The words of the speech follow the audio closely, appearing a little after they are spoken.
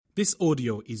This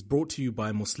audio is brought to you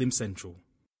by Muslim Central.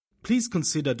 Please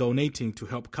consider donating to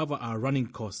help cover our running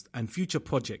costs and future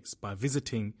projects by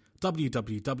visiting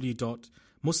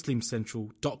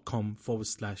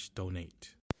www.muslimcentral.com/donate.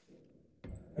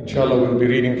 Inshallah, we'll be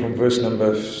reading from verse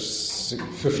number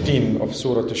 15 of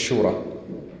Surah Shuraa.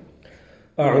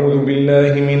 أعوذ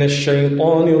بالله من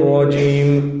الشيطان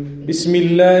الرجيم بسم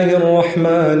الله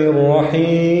الرحمن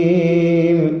الرحيم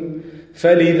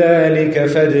فلذلك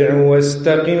فادع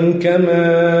واستقم كما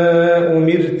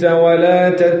أمرت ولا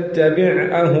تتبع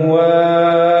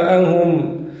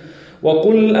أهواءهم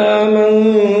وقل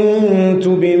آمنت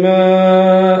بما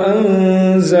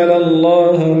أنزل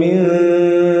الله من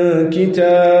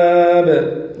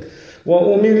كتاب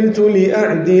وأمرت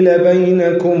لأعدل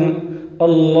بينكم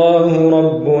الله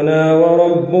ربنا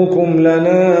وربكم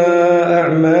لنا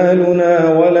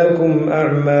أعمالنا ولكم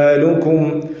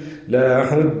أعمالكم لا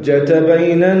حجة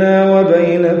بيننا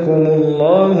وبينكم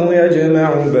الله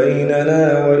يجمع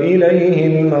بيننا وإليه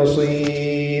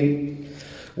المصير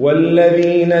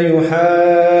والذين يحاجون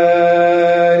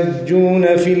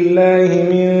في الله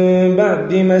من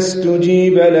بعد ما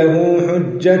استجيب له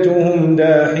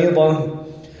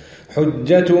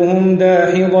حجتهم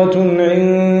داحضة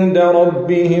عند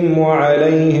ربهم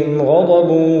وعليهم غضب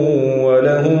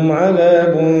ولهم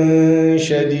عذاب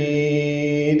شديد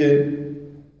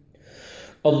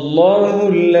الله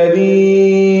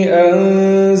الذي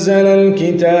أنزل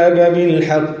الكتاب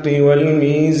بالحق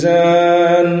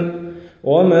والميزان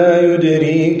وما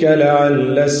يدريك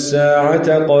لعل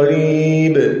الساعة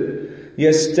قريب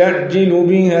يستعجل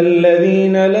بها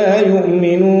الذين لا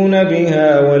يؤمنون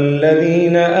بها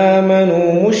والذين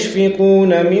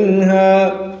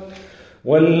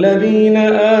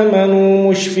آمنوا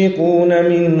مشفقون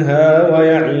منها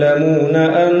ويعلمون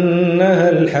أنها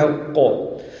الحق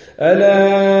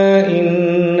ألا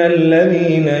إن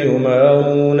الذين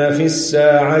يمارون في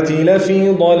الساعة لفي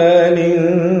ضلال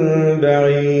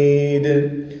بعيد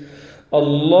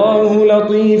الله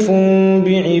لطيف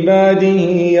بعباده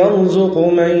يرزق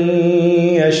من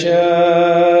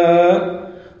يشاء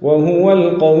وهو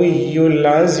القوي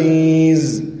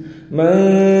العزيز من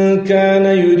كان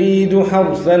يريد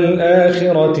حرث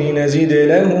الآخرة نزد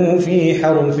له في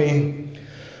حرثه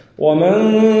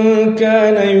ومن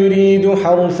كان يريد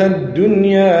حرث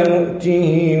الدنيا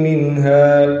نؤته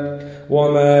منها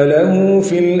وما له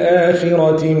في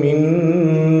الآخرة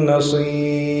من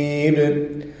نصيب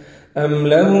أم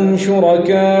لهم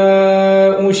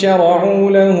شركاء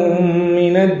شرعوا لهم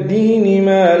من الدين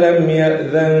ما لم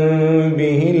يأذن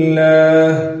به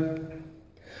الله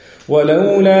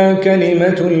ولولا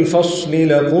كلمة الفصل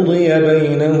لقضي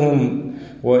بينهم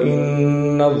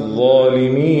وإن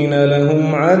الظالمين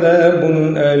لهم عذاب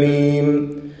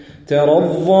أليم ترى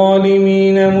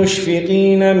الظالمين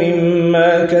مشفقين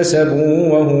مما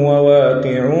كسبوا وهو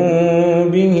واقع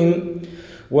بهم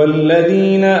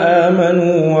والذين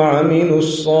آمنوا وعملوا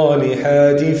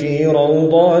الصالحات في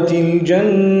روضات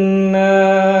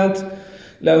الجنات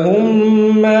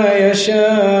لهم ما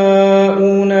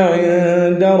يشاءون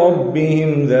عند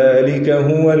ربهم ذلك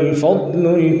هو الفضل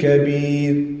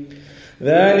الكبير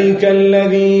ذلك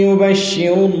الذي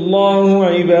يبشر الله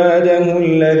عباده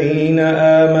الذين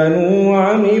آمنوا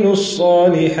وعملوا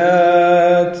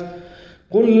الصالحات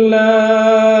قل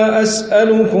لا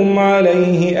أسألكم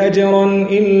عليه أجرا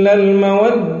إلا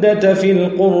المودة في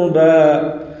القربى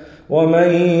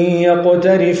ومن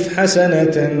يقترف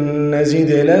حسنة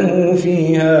نزد له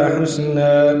فيها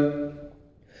حسنا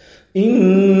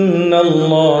إن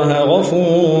الله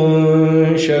غفور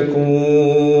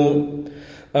شكور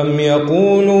أم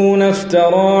يقولون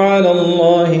افترى على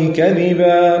الله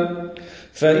كذبا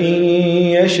فإن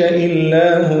يشأ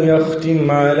الله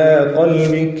يختم على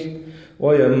قلبك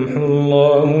ويمحو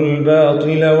الله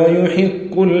الباطل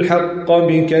ويحق الحق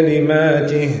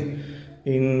بكلماته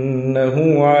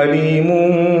إنه عليم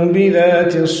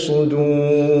بذات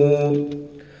الصدور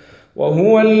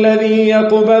وهو الذي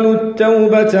يقبل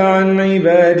التوبة عن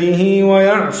عباده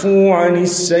ويعفو عن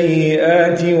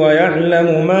السيئات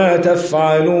ويعلم ما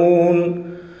تفعلون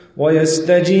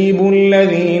ويستجيب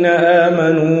الذين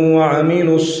آمنوا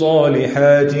وعملوا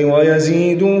الصالحات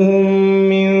ويزيدهم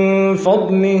من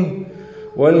فضله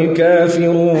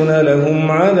والكافرون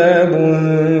لهم عذاب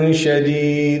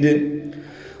شديد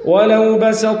ولو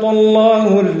بسط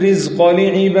الله الرزق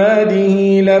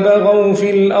لعباده لبغوا في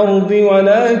الأرض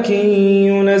ولكن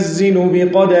ينزل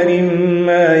بقدر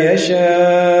ما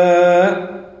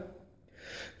يشاء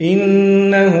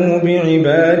إنه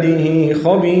بعباده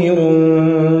خبير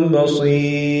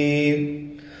بصير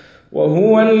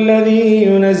وهو الذي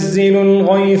ينزل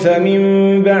الغيث من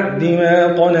بعد ما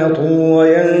قنطوا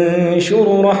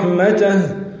وينشر رحمته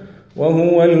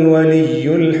وهو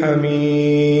الولي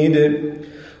الحميد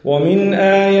ومن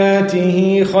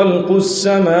آياته خلق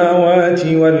السماوات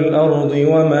والأرض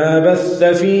وما بث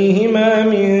فيهما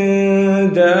من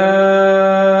دابة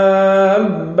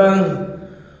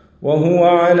وهو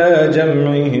على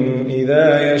جمعهم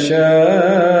إذا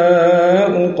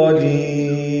يشاء قدير.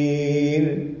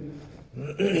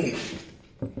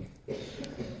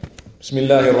 بسم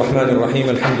الله الرحمن الرحيم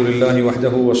الحمد لله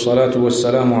وحده والصلاة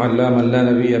والسلام على من لا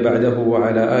نبي بعده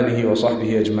وعلى آله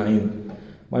وصحبه أجمعين.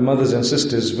 My mothers and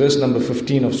sisters, verse number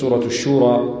 15 of Surah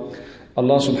Shuraa,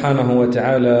 Allah subhanahu wa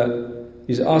ta'ala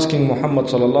is asking Muhammad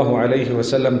sallallahu alayhi wa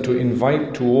sallam to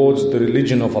invite towards the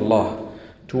religion of Allah,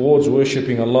 towards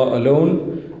worshipping Allah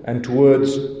alone and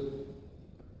towards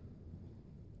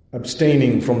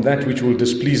abstaining from that which will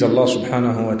displease Allah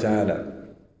subhanahu wa ta'ala.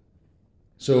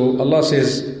 So Allah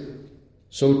says,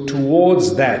 so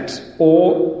towards that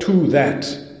or to that,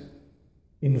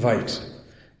 invite.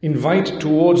 Invite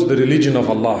towards the religion of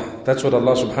Allah. That's what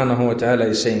Allah subhanahu wa ta'ala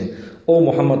is saying. O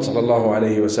Muhammad sallallahu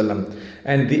alayhi wa sallam.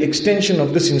 And the extension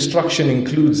of this instruction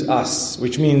includes us,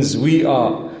 which means we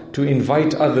are to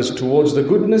invite others towards the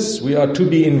goodness, we are to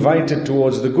be invited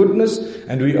towards the goodness,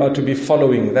 and we are to be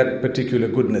following that particular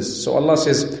goodness. So Allah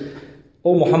says,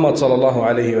 O Muhammad sallallahu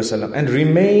alayhi wa sallam, and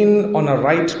remain on a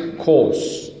right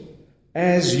course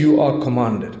as you are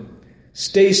commanded.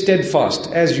 Stay steadfast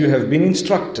as you have been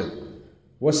instructed.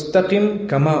 وَاسْتَقِمْ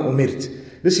كَمَا أُمِرْتَ.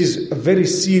 This is a very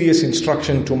serious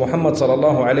instruction to Muhammad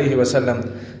sallallahu alayhi wa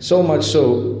sallam, so much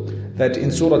so that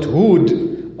in Surah Hud,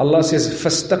 Allah says,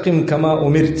 فَاسْتَقِمْ كَمَا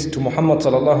أُمِرْتَ to Muhammad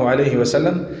sallallahu alayhi wa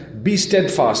sallam, be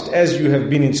steadfast as you have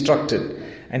been instructed.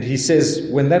 And he says,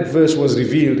 when that verse was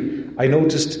revealed, I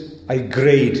noticed I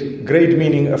grayed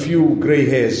meaning a few gray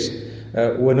hairs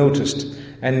were noticed.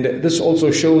 And this also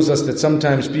shows us that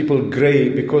sometimes people gray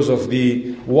because of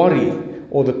the worry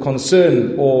or the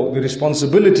concern or the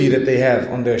responsibility that they have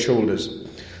on their shoulders.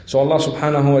 So Allah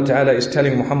subhanahu wa ta'ala is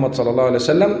telling Muhammad sallallahu alayhi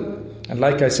wa sallam, and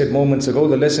like I said moments ago,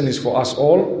 the lesson is for us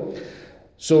all.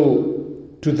 So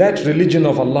to that religion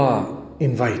of Allah,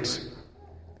 invite.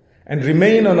 And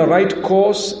remain on a right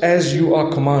course as you are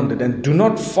commanded. And do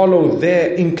not follow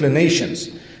their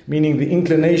inclinations, meaning the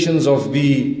inclinations of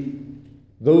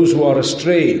those who are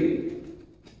astray,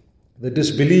 the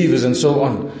disbelievers and so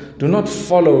on. Do not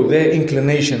follow their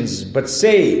inclinations, but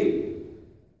say,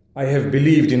 I have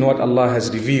believed in what Allah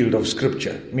has revealed of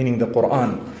scripture, meaning the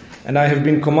Quran, and I have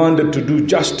been commanded to do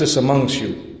justice amongst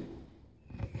you.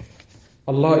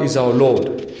 Allah is our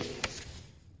Lord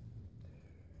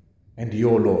and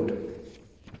your Lord.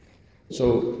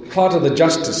 So part of the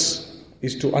justice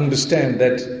is to understand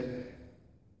that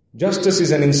justice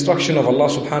is an instruction of Allah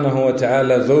subhanahu wa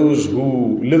ta'ala. Those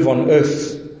who live on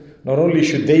earth, not only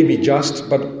should they be just,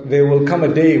 but there will come a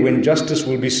day when justice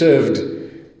will be served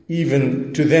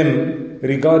even to them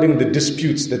regarding the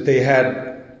disputes that they had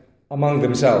among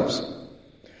themselves.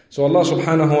 So Allah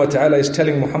subhanahu wa ta'ala is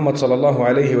telling Muhammad sallallahu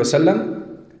alayhi wa sallam,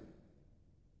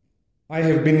 I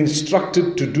have been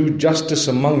instructed to do justice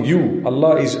among you.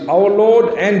 Allah is our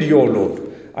Lord and your Lord.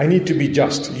 I need to be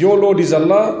just. Your Lord is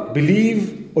Allah,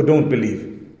 believe or don't believe.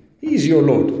 He is your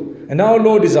Lord. And our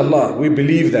Lord is Allah. We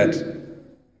believe that.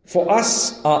 For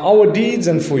us are our deeds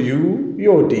and for you,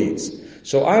 your deeds.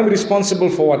 So I am responsible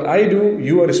for what I do,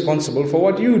 you are responsible for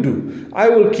what you do. I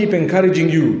will keep encouraging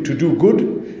you to do good,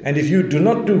 and if you do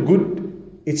not do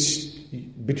good, it's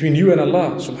between you and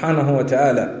Allah subhanahu wa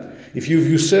ta'ala. If you've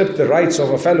usurped the rights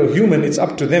of a fellow human, it's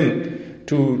up to them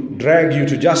to drag you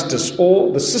to justice,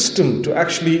 or the system to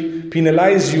actually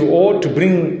penalize you or to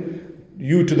bring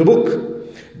you to the book.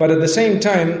 But at the same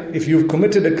time, if you've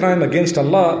committed a crime against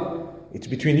Allah, it's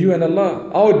between you and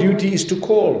Allah. Our duty is to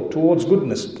call towards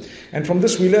goodness. And from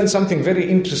this we learn something very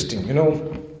interesting.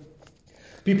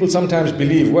 People sometimes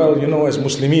believe, as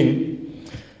Muslimin,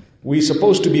 we're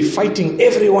supposed to be fighting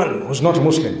everyone who's not a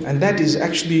Muslim. And that is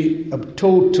actually a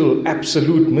total,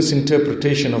 absolute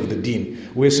misinterpretation of the deen.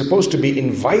 We're supposed to be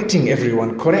inviting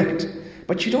everyone, correct?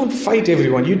 But you don't fight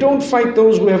everyone. You don't fight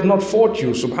those who have not fought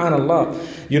you, subhanallah.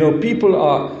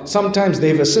 People sometimes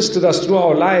they've assisted us through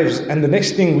our lives, and the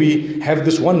next thing we have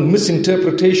this one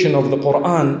misinterpretation of the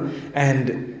Quran,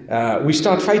 and we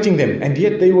start fighting them. And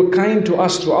yet they were kind to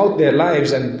us throughout their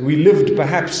lives, and we lived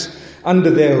perhaps under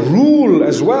their rule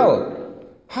as well.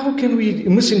 How can we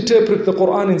misinterpret the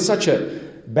Quran in such a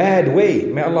bad way?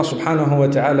 May Allah subhanahu wa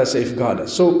ta'ala safeguard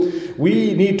us. So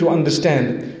we need to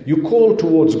understand, you call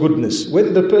towards goodness.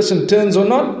 Whether the person turns or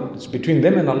not, it's between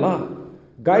them and Allah.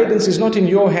 Guidance is not in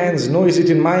your hands, nor is it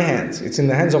in my hands. It's in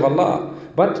the hands of Allah.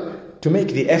 But to make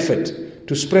the effort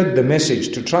to spread the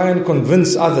message, to try and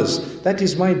convince others. That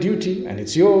is my duty and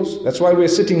it's yours. That's why we're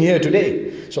sitting here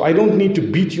today. So I don't need to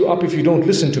beat you up if you don't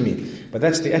listen to me. But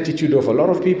that's the attitude of a lot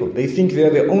of people. They think they're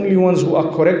the only ones who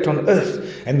are correct on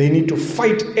earth, and they need to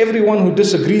fight everyone who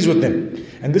disagrees with them.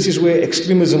 And this is where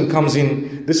extremism comes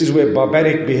in. This is where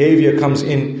barbaric behavior comes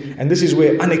in. And this is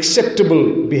where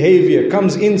unacceptable behavior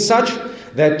comes in, such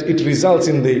that it results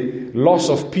in the loss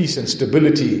of peace and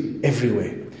stability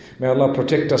everywhere. May Allah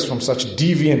protect us from such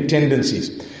deviant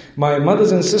tendencies. My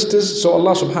mothers and sisters, so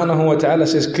Allah subhanahu wa ta'ala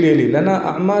says clearly,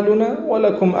 لَنَا أَعْمَالُنَا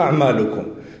وَلَكُمْ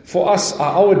أَعْمَالُكُمْ. For us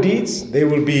are our deeds, they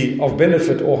will be of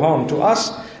benefit or harm to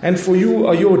us, and for you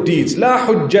are your deeds. لَا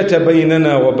حُجَّةَ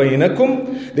بَيْنَنَا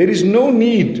وَبَيْنَكُمْ. There is no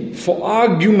need for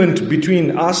argument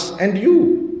between us and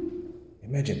you.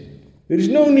 Imagine. There is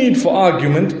no need for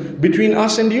argument between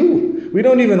us and you. We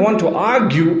don't even want to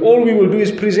argue. All we will do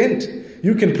is present.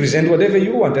 You can present whatever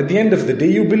you want. At the end of the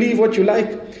day, you believe what you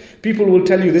like. People will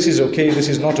tell you this is okay, this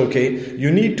is not okay. You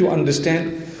need to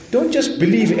understand. Don't just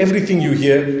believe everything you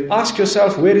hear. Ask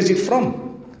yourself, where is it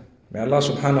from? May Allah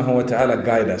subhanahu wa ta'ala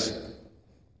guide us.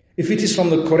 If it is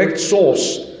from the correct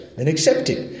source, then accept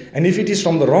it. And if it is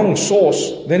from the wrong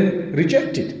source, then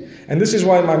reject it. And this is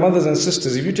why, my mothers and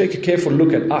sisters, if you take a careful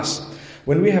look at us,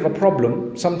 when we have a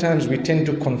problem, sometimes we tend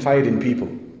to confide in people.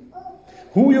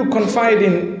 Who you confide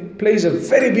in plays a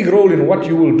very big role in what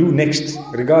you will do next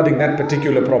regarding that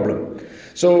particular problem.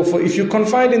 So if you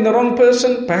confide in the wrong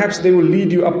person, perhaps they will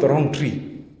lead you up the wrong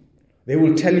tree. They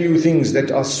will tell you things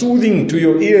that are soothing to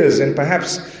your ears and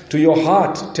perhaps to your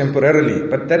heart temporarily,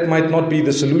 but that might not be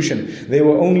the solution. They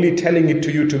were only telling it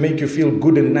to you to make you feel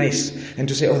good and nice and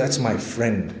to say, oh, that's my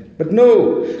friend. But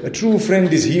no, a true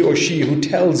friend is he or she who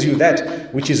tells you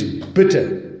that which is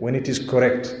bitter when it is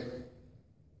correct.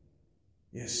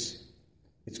 Yes.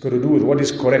 It's got to do with what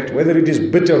is correct, whether it is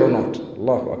bitter or not.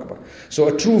 Allahu Akbar. So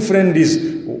a true friend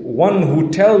is one who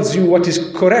tells you what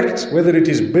is correct, whether it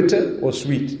is bitter or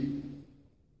sweet.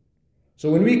 So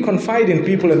when we confide in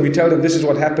people and we tell them this is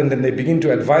what happened and they begin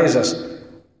to advise us,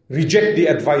 reject the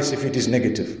advice if it is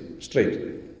negative, straight.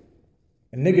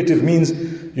 And negative means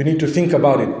you need to think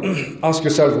about it. Ask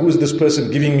yourself, who is this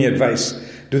person giving me advice?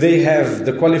 Do they have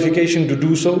the qualification to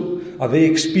do so? Are they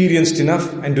experienced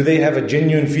enough? And do they have a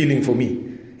genuine feeling for me?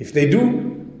 If they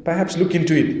do, perhaps look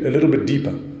into it a little bit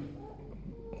deeper.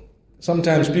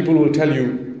 Sometimes people will tell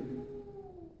you,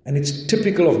 and it's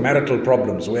typical of marital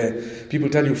problems, where people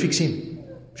tell you, fix him,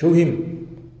 show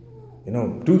him,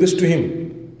 do this to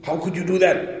him. How could you do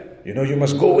that? You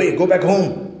must go away, go back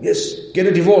home. Yes, get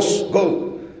a divorce,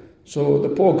 go. So the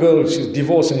poor girl, she's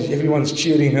divorced and everyone's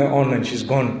cheering her on and she's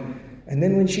gone. And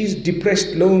then when she's depressed,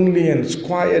 lonely and it's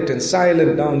quiet and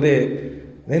silent down there,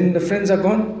 then the friends are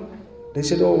gone. They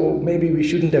said, oh, maybe we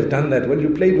shouldn't have done that. Well,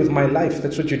 you played with my life.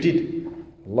 That's what you did.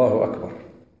 Allahu Akbar.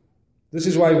 This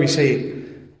is why we say,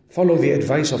 follow the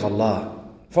advice of Allah.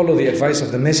 Follow the advice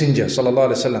of the Messenger,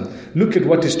 sallallahu alaihi wasallam. Look at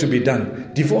what is to be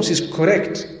done. Divorce is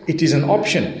correct. It is an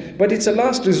option. But it's a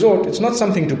last resort. It's not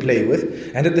something to play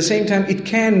with. And at the same time, it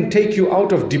can take you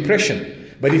out of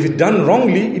depression. But if it's done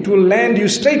wrongly, it will land you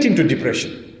straight into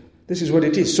depression. This is what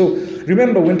it is. So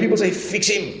remember, when people say, fix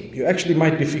him, you actually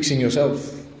might be fixing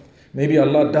yourself. Maybe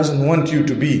Allah doesn't want you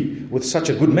to be with such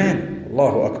a good man.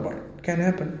 Allahu Akbar. Can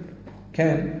happen.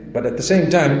 Can. But at the same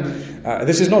time,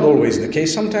 this is not always the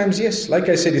case. Sometimes, yes, like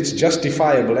I said, it's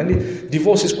justifiable. And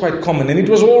divorce is quite common. And it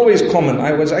was always common.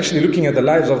 I was actually looking at the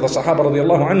lives of the Sahaba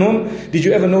radiallahu anhum. Did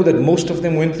you ever know that most of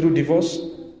them went through divorce?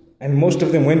 And most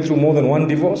of them went through more than one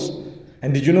divorce?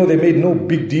 And did you know they made no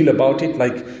big deal about it?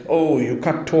 Like, oh, you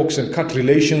cut talks and cut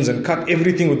relations and cut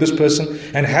everything with this person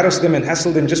and harass them and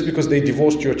hassle them just because they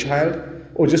divorced your child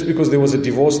or just because there was a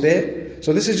divorce there.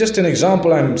 So this is just an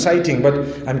example I'm citing, but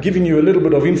I'm giving you a little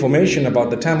bit of information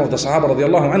about the time of the Sahaba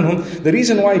radiallahu anhum. The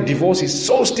reason why divorce is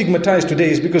so stigmatized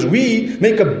today is because we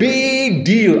make a big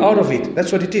deal out of it.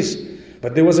 That's what it is.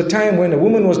 But there was a time when a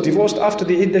woman was divorced after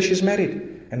the iddah, she's married.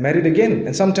 And married again.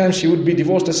 And sometimes she would be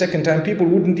divorced a second time. People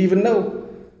wouldn't even know.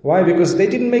 Why? Because they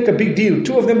didn't make a big deal.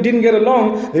 Two of them didn't get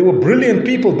along. They were brilliant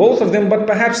people, both of them, but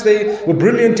perhaps they were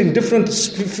brilliant in different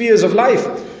spheres of life.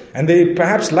 And they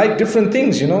perhaps liked different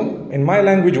things, In my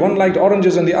language, one liked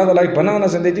oranges and the other liked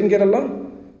bananas, and they didn't get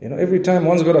along. Every time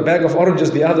one's got a bag of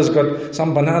oranges, the other's got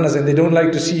some bananas, and they don't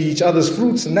like to see each other's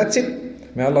fruits, and that's it.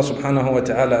 May Allah subhanahu wa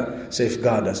ta'ala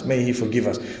safeguard us. May He forgive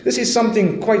us. This is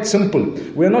something quite simple.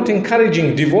 We are not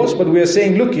encouraging divorce, but we are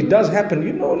saying, look, it does happen.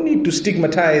 You don't need to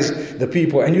stigmatize the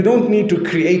people, and you don't need to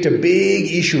create a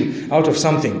big issue out of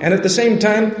something. And at the same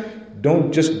time,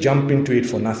 don't just jump into it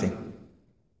for nothing.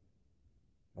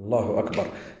 Allahu Akbar.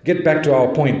 Get back to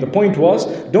our point. The point was,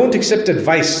 don't accept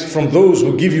advice from those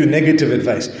who give you negative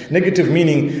advice. Negative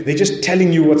meaning, they're just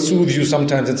telling you what soothes you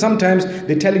sometimes. And sometimes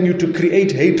they're telling you to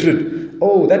create hatred.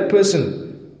 Oh, that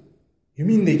person, you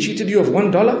mean they cheated you of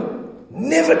 $1?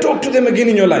 Never talk to them again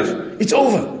in your life. It's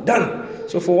over. Done.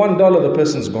 So for $1, the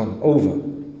person's gone. Over.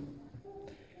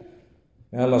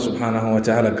 May Allah subhanahu wa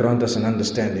ta'ala grant us an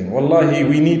understanding. Wallahi,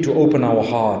 we need to open our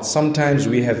hearts. Sometimes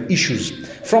we have issues.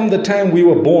 From the time we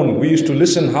were born, we used to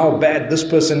listen how bad this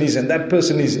person is and that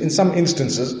person is in some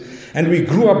instances. And we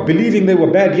grew up believing they were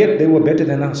bad, yet they were better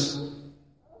than us.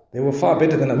 They were far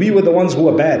better than us. We were the ones who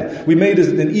were bad. We made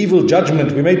an evil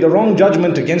judgment. We made the wrong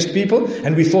judgment against people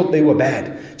and we thought they were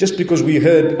bad. Just because we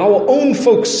heard our own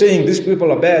folks saying these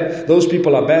people are bad, those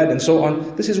people are bad and so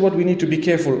on. This is what we need to be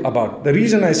careful about. The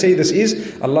reason I say this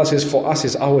is, Allah says for us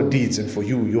is our deeds and for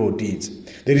you your deeds.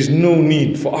 There is no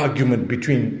need for argument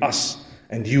between us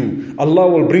and you. Allah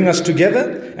will bring us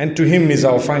together and to Him is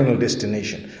our final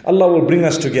destination. Allah will bring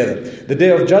us together. The day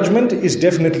of judgment is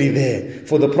definitely there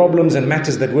for the problems and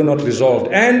matters that were not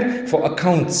resolved and for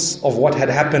accounts of what had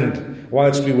happened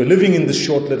whilst we were living in this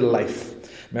short little life.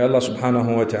 May Allah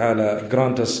subhanahu wa ta'ala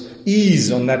grant us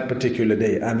ease on that particular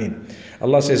day. Ameen.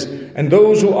 Allah says, and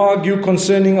those who argue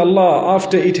concerning Allah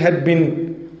after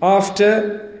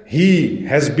He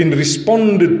has been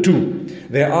responded to,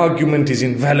 their argument is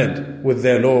invalid with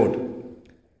their Lord.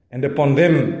 And upon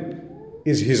them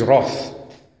is His wrath.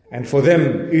 And for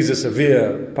them is a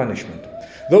severe punishment.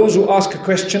 Those who ask a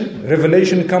question,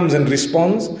 revelation comes and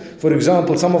responds. For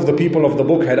example, some of the people of the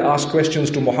book had asked questions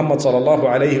to Muhammad sallallahu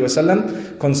alayhi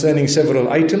wasallam concerning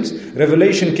several items.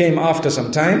 Revelation came after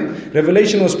some time.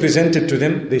 Revelation was presented to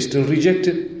them. They still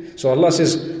rejected. So Allah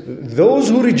says, those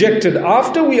who rejected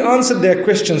after we answered their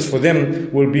questions, for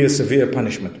them will be a severe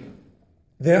punishment.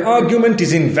 Their argument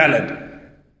is invalid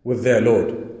with their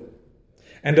Lord.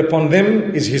 And upon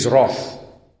them is His wrath.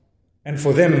 And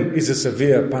for them is a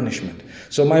severe punishment.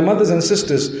 So my mothers and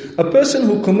sisters, a person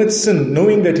who commits sin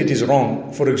knowing that it is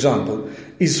wrong, for example,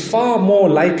 is far more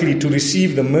likely to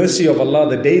receive the mercy of Allah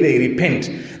the day they repent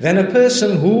than a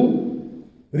person who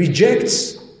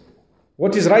rejects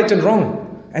what is right and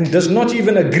wrong and does not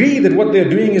even agree that what they're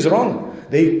doing is wrong.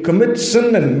 They commit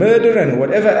sin and murder and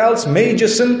whatever else, major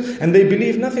sin, and they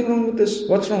believe nothing wrong with this.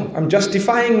 What's wrong? I'm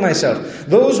justifying myself.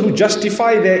 Those who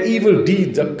justify their evil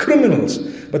deeds are criminals.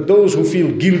 But those who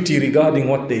feel guilty regarding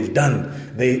what they've done,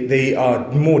 they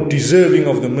are more deserving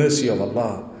of the mercy of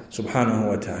Allah subhanahu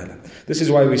wa ta'ala. This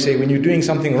is why we say when you're doing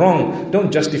something wrong,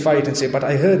 don't justify it and say, but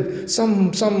I heard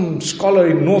some scholar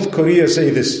in North Korea say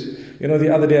this. You know,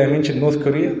 the other day I mentioned North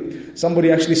Korea.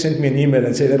 Somebody actually sent me an email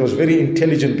and said that was very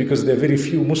intelligent because there are very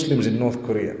few Muslims in North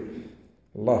Korea.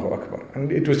 Allahu Akbar.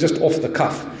 And it was just off the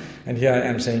cuff. And here I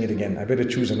am saying it again. I better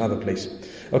choose another place.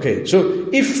 Okay, so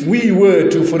if we were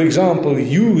to, for example,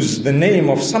 use the name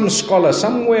of some scholar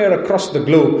somewhere across the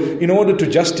globe in order to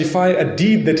justify a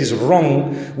deed that is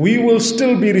wrong, we will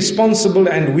still be responsible,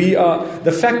 and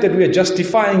the fact that we are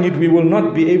justifying it, we will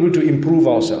not be able to improve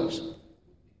ourselves.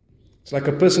 It's like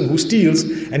a person who steals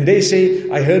and they say,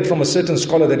 I heard from a certain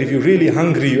scholar that if you're really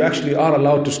hungry, you actually are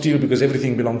allowed to steal because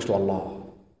everything belongs to Allah.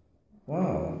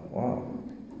 Wow.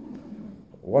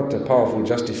 What a powerful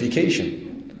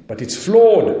justification. But it's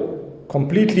flawed,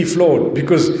 completely flawed,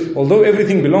 because although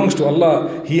everything belongs to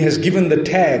Allah, He has given the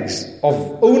tags of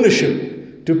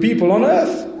ownership to people on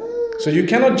earth. So you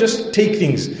cannot just take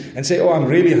things and say, oh, I'm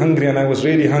really hungry and I was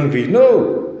really hungry.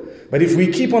 No. But if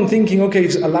we keep on thinking, okay,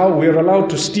 we're allowed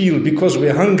to steal because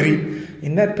we're hungry,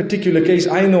 in that particular case,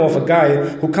 I know of a guy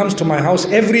who comes to my house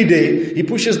every day. He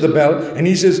pushes the bell and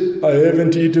he says, I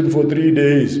haven't eaten for 3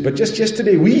 days. But just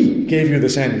yesterday we gave you the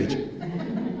sandwich.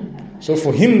 So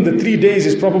for him, the 3 days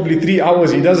is probably 3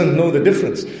 hours. He doesn't know the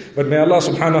difference. But may Allah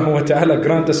subhanahu wa ta'ala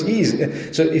grant us ease.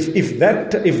 So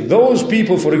if those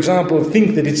people, for example,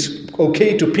 think that it's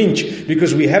okay to pinch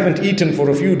because we haven't eaten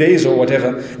for a few days or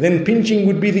whatever, then pinching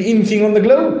would be the in thing on the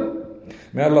globe.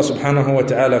 May Allah subhanahu wa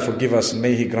ta'ala forgive us.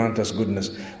 May He grant us goodness.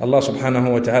 Allah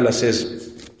subhanahu wa ta'ala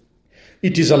says,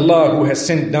 it is Allah who has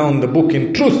sent down the book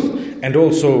in truth and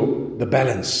also the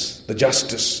balance, the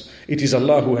justice. It is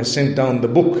Allah who has sent down the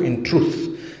book in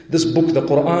truth. This book, the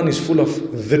Quran, is full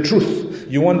of the truth.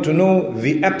 You want to know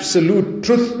the absolute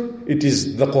truth? It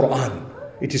is the Quran.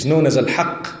 It is known as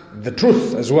Al-Haqq, the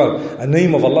truth as well, a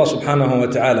name of Allah subhanahu wa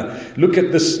ta'ala. Look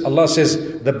at this, Allah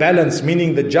says the balance,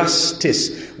 meaning the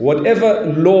justice. Whatever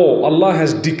law Allah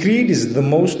has decreed is the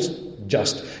most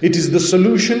just. It is the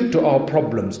solution to our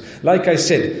problems. Like I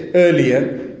said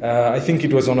earlier, I think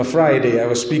it was on a Friday, I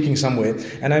was speaking somewhere,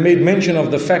 and I made mention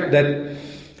of the fact that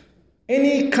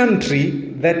any country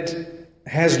that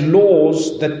has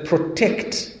laws that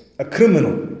protect a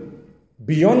criminal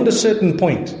beyond a certain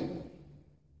point,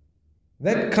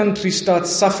 that country starts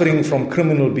suffering from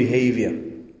criminal behavior,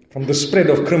 from the spread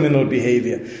of criminal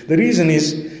behavior. The reason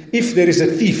is, if there is a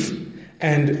thief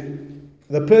and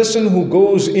the person who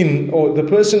goes in, or the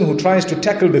person who tries to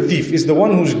tackle the thief is the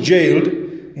one who's jailed,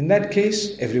 in that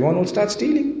case, everyone will start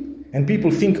stealing. And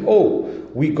people think, oh,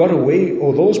 we got away,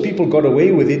 or those people got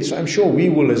away with it, so I'm sure we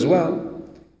will as well.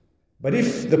 But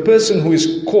if the person who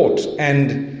is caught,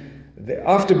 and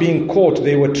after being caught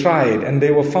they were tried and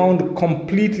they were found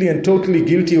completely and totally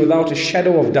guilty without a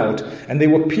shadow of doubt, and they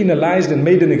were penalized and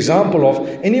made an example of,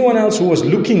 anyone else who was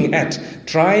looking at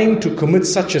trying to commit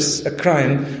such a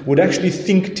crime would actually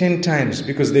think 10 times,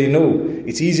 because they know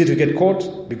it's easier to get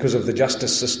caught because of the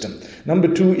justice system. Number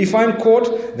two, if I'm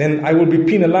caught, then I will be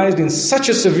penalized in such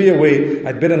a severe way,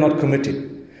 I'd better not commit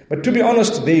it. But to be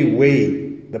honest, they weigh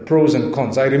the pros and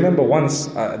cons. I remember once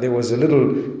there was a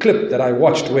little clip that I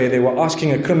watched where they were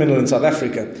asking a criminal in South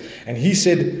Africa, and he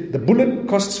said the bullet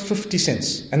costs 50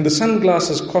 cents and the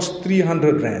sunglasses cost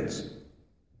 300 rands.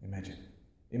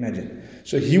 Imagine.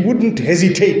 So he wouldn't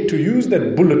hesitate to use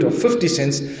that bullet of 50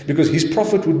 cents because his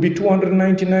profit would be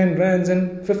 299 rands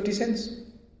and 50 cents.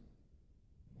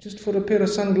 Just for a pair of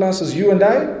sunglasses, you and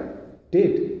I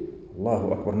did.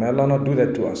 Allahu Akbar. May Allah not do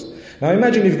that to us. Now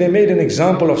imagine if they made an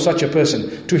example of such a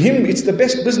person. To him, it's the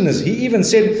best business. He even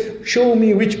said, show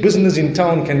me which business in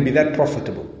town can be that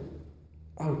profitable.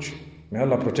 Ouch. May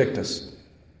Allah protect us.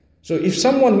 So if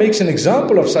someone makes an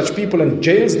example of such people and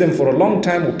jails them for a long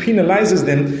time or penalizes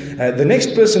them, the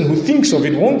next person who thinks of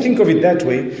it won't think of it that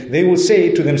way. They will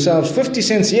say to themselves, 50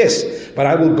 cents, yes, but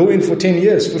I will go in for 10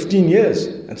 years, 15 years,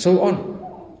 and so on.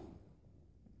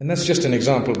 And that's just an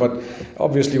example, but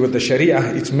obviously with the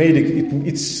Sharia, it's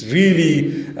really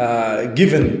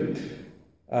given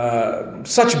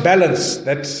such balance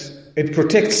that it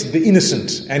protects the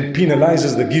innocent and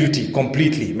penalizes the guilty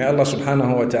completely. May Allah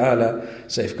subhanahu wa ta'ala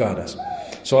safeguard us.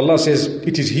 So Allah says,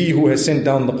 it is He who has sent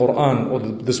down the Quran, or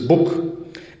this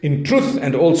book, in truth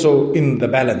and also in the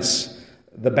balance.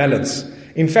 The balance.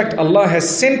 In fact, Allah has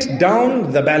sent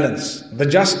down the balance, the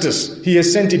justice. He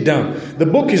has sent it down. The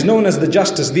book is known as the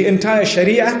justice. The entire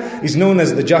Sharia is known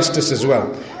as the justice as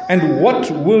well. And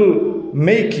what will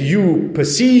make you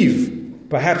perceive,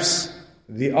 perhaps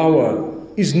the hour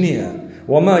is near.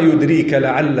 وَمَا يُدْرِيكَ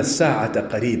لَعَلَّ السَّاعَةَ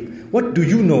قَرِيبٌ. What do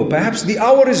you know? Perhaps the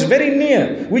hour is very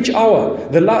near. Which hour?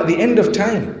 The end of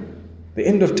time. The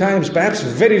end of times, perhaps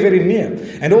very, very near.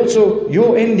 And also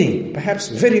your ending, perhaps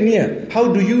very near.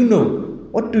 How do you know?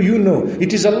 What do you know?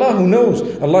 It is Allah who knows.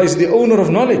 Allah is the owner of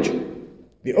knowledge,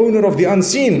 the owner of the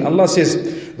unseen. Allah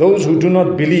says, those who do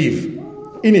not believe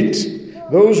in it,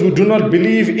 those who do not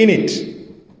believe in it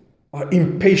are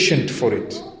impatient for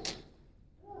it.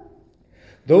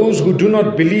 Those who do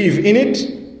not believe in it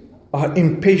are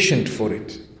impatient for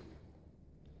it.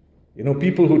 You know,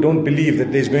 people who don't believe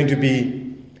that there's going to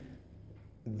be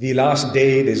the last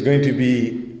day, there's going to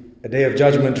be a day of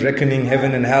judgment, reckoning,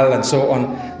 heaven and hell and so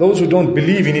on. Those who don't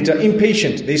believe in it are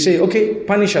impatient. They say, okay,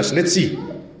 punish us, let's see.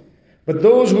 But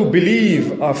those who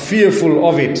believe are fearful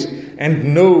of it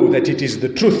and know that it is the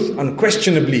truth,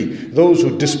 unquestionably. Those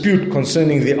who dispute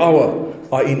concerning the hour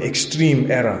are in extreme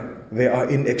error. They are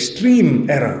in extreme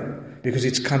error because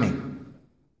it's coming.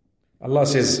 Allah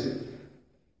says,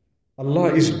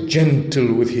 Allah is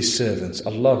gentle with His servants.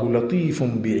 Allahu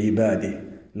latifun bi'ibadih.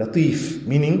 Latif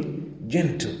meaning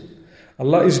gentle.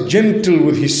 Allah is gentle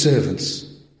with His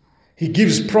servants. He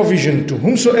gives provision to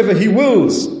whomsoever He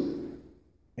wills.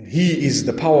 And He is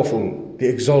the powerful, the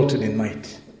exalted in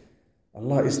might.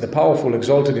 Allah is the powerful,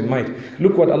 exalted in might.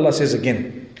 Look what Allah says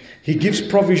again. He gives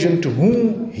provision to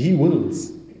whom He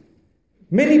wills.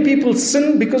 Many people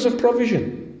sin because of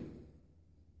provision.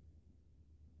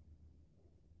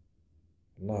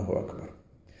 Allahu Akbar.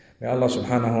 May Allah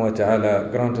subhanahu wa ta'ala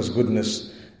grant us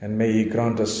goodness, and may He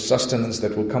grant us sustenance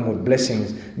that will come with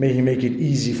blessings. May He make it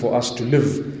easy for us to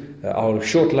live our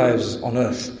short lives on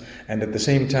earth. And at the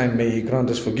same time, may He grant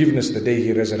us forgiveness the day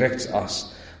He resurrects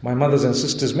us. My mothers and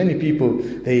sisters, many people,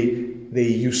 they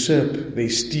usurp, they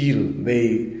steal,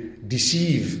 they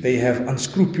deceive, they have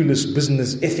unscrupulous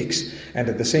business ethics, and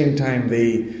at the same time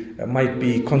they might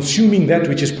be consuming that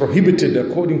which is prohibited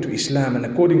according to Islam and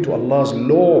according to Allah's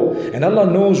law. And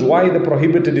Allah knows why the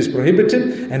prohibited is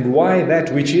prohibited and why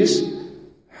that which is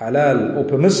halal or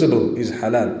permissible is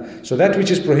halal. So that which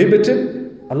is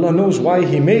prohibited, Allah knows why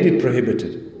He made it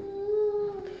prohibited.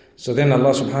 So then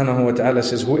Allah subhanahu wa ta'ala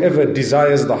says, whoever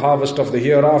desires the harvest of the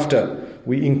hereafter,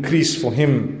 we increase for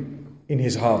him in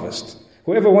his harvest.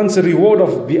 Whoever wants a reward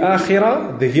of the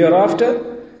akhirah, the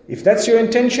hereafter, if that's your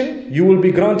intention, you will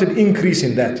be granted increase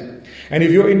in that. And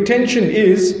if your intention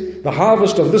is the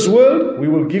harvest of this world, we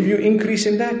will give you increase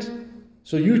in that.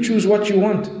 So you choose what you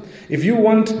want. If you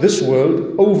want this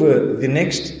world over the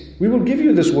next, we will give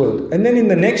you this world. And then in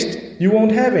the next, you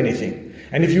won't have anything.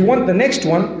 And if you want the next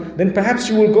one, then perhaps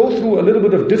you will go through a little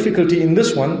bit of difficulty in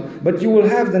this one, but you will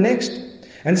have the next.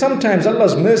 And sometimes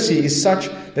Allah's mercy is such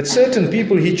that certain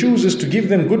people, He chooses to give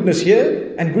them goodness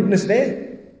here and goodness there.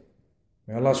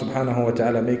 May Allah subhanahu wa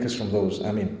ta'ala make us from those.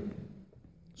 Ameen.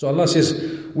 So Allah says,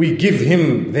 we give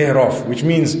him thereof, which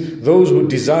means those who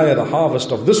desire the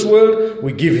harvest of this world,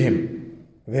 we give him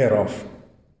thereof.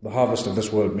 The harvest of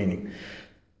this world meaning.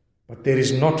 But there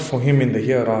is not for him in the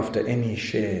hereafter any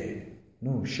share.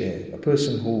 No share. A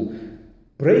person who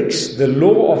breaks the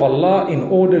law of Allah in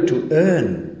order to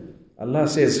earn. Allah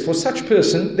says, for such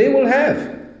person, they will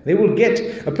have. They will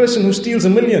get. A person who steals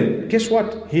 1 million, guess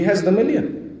what? He has the 1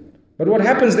 million. But what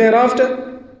happens thereafter?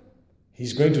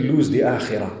 He's going to lose the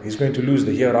akhirah. He's going to lose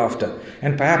the hereafter.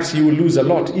 And perhaps he will lose a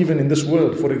lot even in this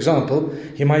world. For example,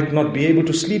 he might not be able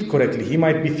to sleep correctly. He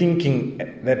might be thinking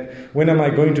that when am I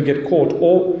going to get caught?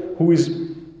 Or who is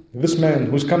this man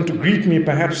who's come to greet me?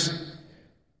 Perhaps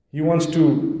he wants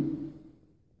to,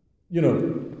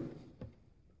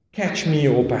 catch me,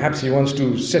 or perhaps he wants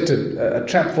to set a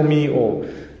trap for me, or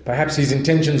perhaps his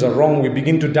intentions are wrong. We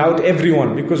begin to doubt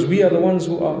everyone because we are the ones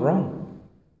who are wrong.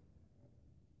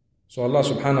 So Allah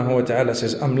subhanahu wa ta'ala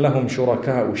says, أَمْ لَهُمْ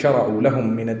شُرَكَاءُ شَرَعُوا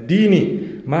لَهُمْ مِنَ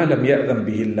الدِّينِ مَا لَمْ يَأْذَنْ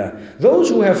بِهِ اللَّهِ. Those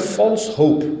who have false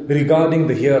hope regarding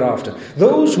the hereafter,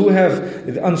 those who have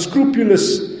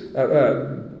unscrupulous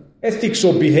ethics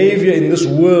or behavior in this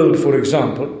world, for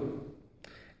example,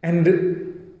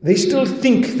 and they still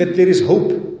think that there is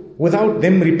hope without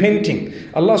them repenting.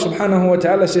 Allah subhanahu wa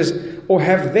ta'ala says, or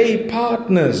have they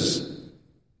partners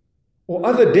or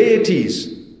other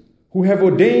deities who have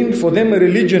ordained for them a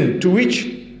religion to which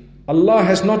Allah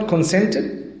has not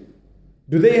consented?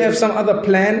 Do they have some other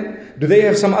plan? Do they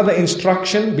have some other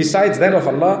instruction besides that of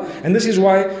Allah? And this is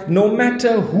why no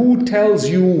matter who tells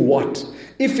you what,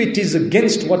 if it is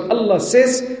against what Allah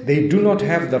says, they do not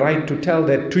have the right to tell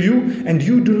that to you, and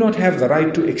you do not have the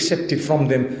right to accept it from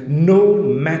them, no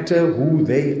matter who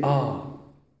they are.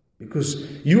 Because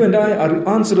you and I are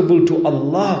answerable to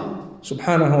Allah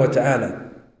subhanahu wa ta'ala.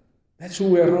 That's who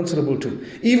we are answerable to.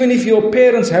 Even if your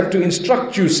parents have to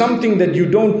instruct you something that you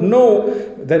don't know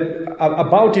that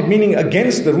about it, meaning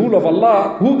against the rule of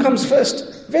Allah, who comes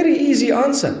first? Very easy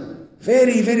answer.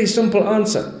 Very, very simple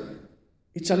answer.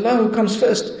 It's Allah who comes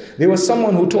first. There was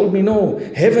someone who told me, no,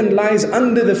 heaven lies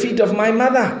under the feet of my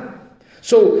mother.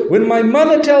 So when my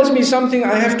mother tells me something,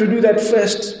 I have to do that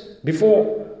first before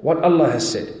what Allah has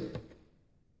said.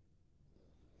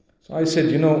 So I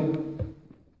said,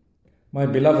 my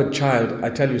beloved child, I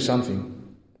tell you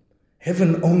something.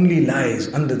 Heaven only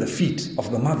lies under the feet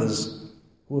of the mothers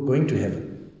who are going to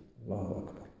heaven. Allahu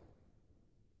Akbar.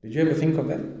 Did you ever think of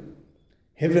that?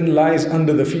 Heaven lies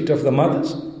under the feet of the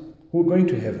mothers who are going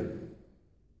to heaven.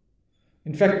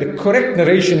 In fact, the correct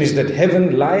narration is that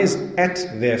heaven lies at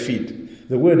their feet.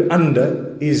 The word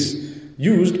under is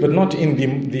used, but not in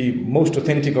the most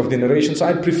authentic of the narrations.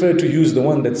 I'd prefer to use the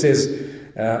one that says,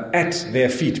 at their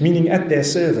feet, meaning at their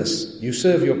service. You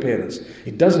serve your parents.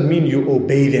 It doesn't mean you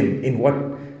obey them in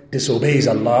what disobeys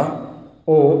Allah,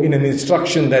 or in an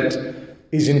instruction that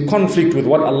is in conflict with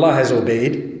what Allah has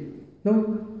obeyed.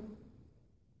 No.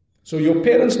 So your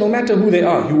parents, no matter who they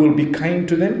are, you will be kind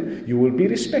to them, you will be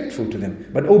respectful to them.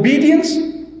 But obedience,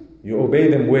 you obey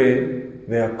them where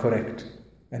they are correct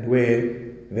and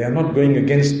where they are not going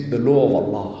against the law of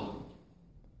Allah.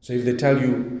 So if they tell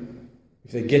you,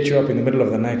 if they get you up in the middle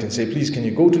of the night and say, please, can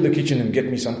you go to the kitchen and get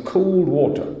me some cold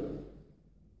water?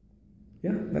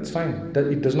 Yeah, that's fine.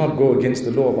 It does not go against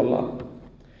the law of Allah.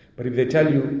 But if they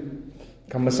tell you,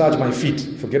 come massage my feet,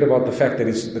 forget about the fact that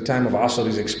the time of Asr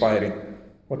is expiring.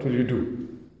 What will you do?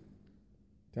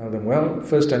 Tell them, well,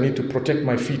 first I need to protect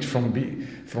my feet from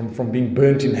being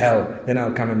burnt in hell. Then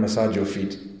I'll come and massage your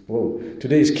feet. Whoa,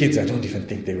 today's kids, I don't even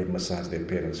think they would massage their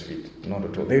parents' feet. Not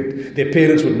at all. Their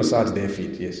parents would massage their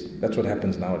feet, yes. That's what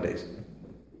happens nowadays.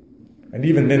 And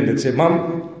even then they'd say,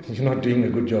 Mom, you're not doing a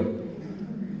good job.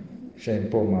 Shame,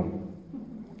 poor mom.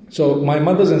 So my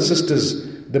mothers and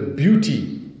sisters, the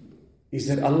beauty is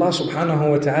that Allah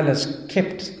subhanahu wa ta'ala has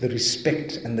kept the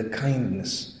respect and the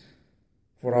kindness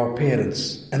for our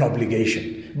parents, an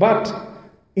obligation. But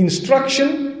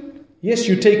instruction, yes,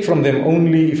 you take from them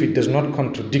only if it does not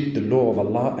contradict the law of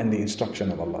Allah and the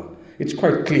instruction of Allah. It's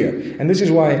quite clear. And this is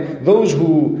why those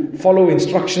who follow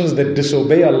instructions that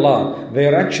disobey Allah, they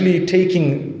are actually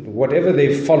taking whatever they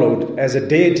followed as a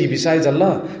deity besides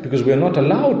Allah, because we are not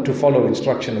allowed to follow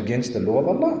instruction against the law of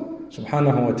Allah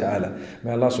subhanahu wa ta'ala.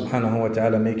 May Allah subhanahu wa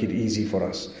ta'ala make it easy for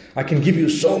us. I can give you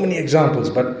so many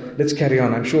examples, but let's carry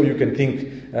on. I'm sure you can think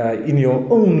in your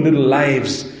own little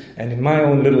lives and in my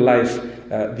own little life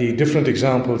the different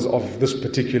examples of this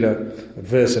particular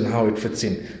verse and how it fits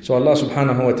in. So Allah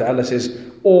subhanahu wa ta'ala says,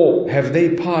 or have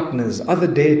they partners, other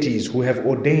deities who have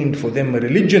ordained for them a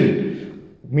religion,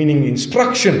 meaning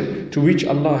instruction, to which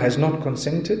Allah has not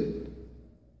consented?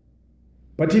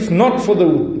 But if not for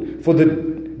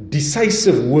the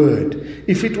decisive word,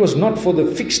 if it was not for the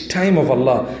fixed time of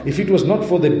Allah, if it was not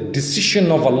for the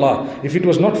decision of Allah, if it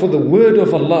was not for the word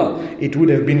of Allah, it would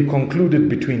have been concluded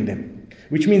between them.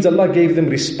 Which means Allah gave them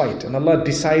respite, and Allah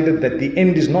decided that the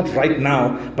end is not right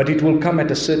now, but it will come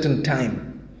at a certain time.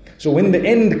 So when the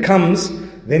end comes,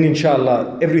 then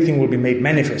inshallah everything will be made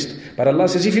manifest. But Allah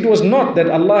says, if it was not that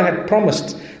Allah had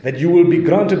promised that you will be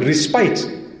granted respite,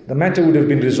 the matter would have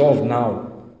been resolved now.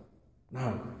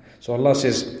 So Allah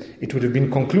says, it would have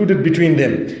been concluded between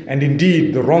them, and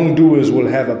indeed the wrongdoers will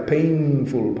have a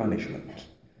painful punishment.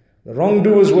 The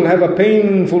wrongdoers will have a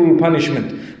painful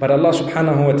punishment. But Allah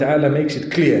subhanahu wa ta'ala makes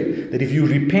it clear that if you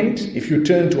repent, if you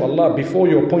turn to Allah before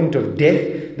your point of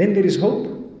death, then there is hope.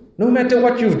 No matter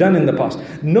what you've done in the past,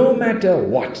 no matter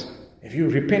what. If you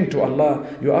repent to Allah,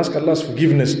 you ask Allah's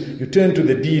forgiveness, you turn to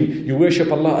the deen, you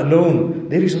worship Allah alone,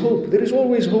 there is hope. There is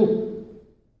always hope.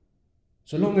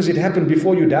 So long as it happened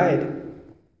before you died.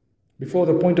 Before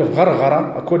the point of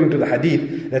gharghara, according to the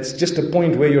hadith, that's just a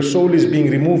point where your soul is being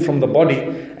removed from the body,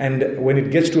 and when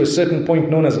it gets to a certain point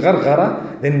known as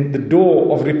gharghara, then the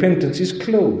door of repentance is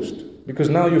closed, because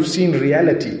now you've seen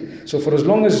reality. So for as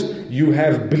long as you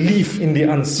have belief in the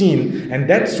unseen, and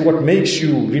that's what makes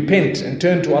you repent and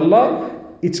turn to Allah,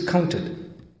 it's counted.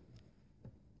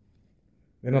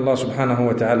 Then Allah subhanahu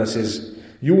wa ta'ala says,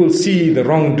 you will see the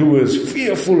wrongdoers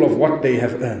fearful of what they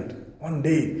have earned. One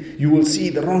day, you will see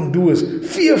the wrongdoers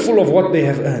fearful of what they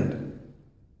have earned.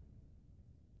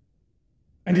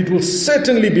 And it will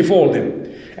certainly befall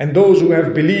them. And those who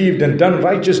have believed and done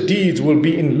righteous deeds will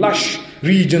be in lush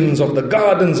regions of the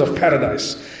gardens of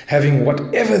paradise, having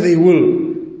whatever they will,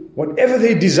 whatever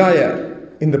they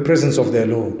desire in the presence of their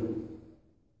Lord.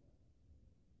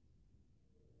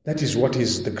 That is what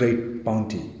is the great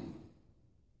bounty.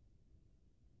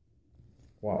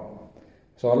 Wow.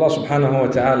 So Allah subhanahu wa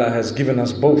ta'ala has given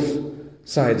us both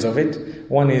sides of it.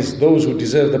 One is those who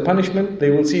deserve the punishment,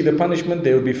 they will see the punishment,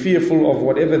 they will be fearful of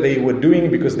whatever they were doing,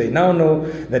 because they now know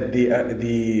that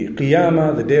the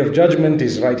Qiyamah, the Day of Judgment,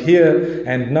 is right here,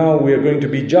 and now we are going to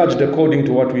be judged according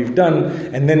to what we've done,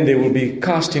 and then they will be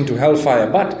cast into hellfire.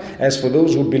 But as for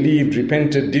those who believed,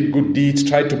 repented, did good deeds,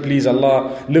 tried to please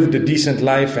Allah, lived a decent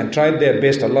life and tried their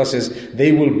best, Allah says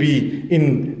they will be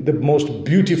in the most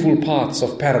beautiful parts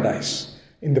of paradise,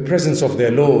 in the presence of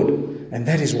their Lord. And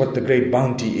that is what the great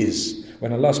bounty is.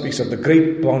 When Allah speaks of the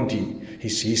great bounty,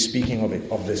 He's speaking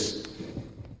of this.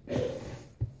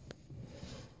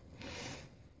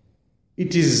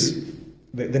 It is,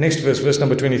 the next verse, verse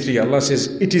number 23, Allah says,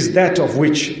 it is that of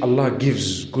which Allah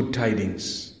gives good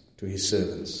tidings to His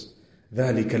servants.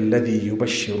 ذَلِكَ الَّذِي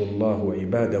يُبَشِّرُ اللَّهُ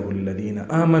عِبَادَهُ الَّذِينَ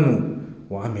آمَنُوا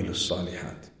وَعَمِلُوا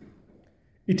الصَّالِحَاتِ.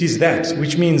 It is that,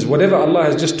 which means whatever Allah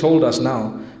has just told us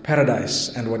now, paradise,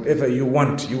 and whatever you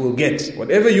want, you will get.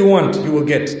 Whatever you want, you will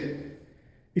get.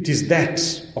 It is that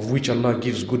of which Allah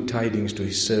gives good tidings to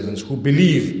His servants who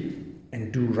believe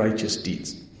and do righteous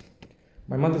deeds.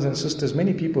 My mothers and sisters,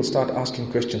 many people start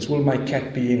asking questions. Will my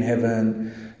cat be in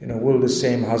heaven? Will the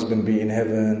same husband be in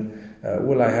heaven?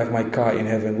 Will I have my car in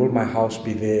heaven? Will my house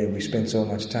be there? We spend so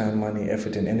much time, money,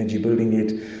 effort and energy building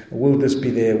it. Will this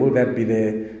be there? Will that be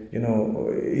there?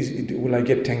 Will I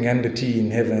get Tanganda tea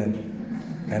in heaven?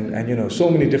 And so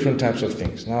many different types of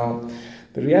things. Now,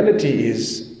 the reality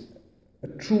is, a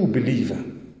true believer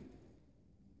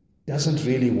doesn't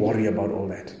really worry about all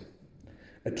that.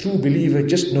 A true believer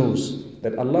just knows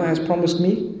that Allah has promised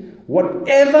me,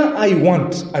 whatever I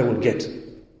want, I will get.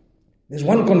 There's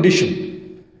one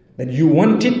condition, that you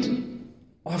want it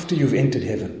after you've entered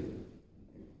heaven.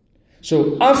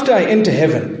 So after I enter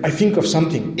heaven, I think of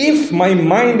something. If my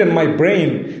mind and my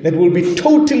brain, that will be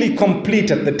totally complete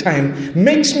at the time,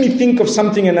 makes me think of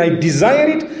something and I desire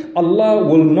it, Allah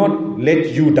will not let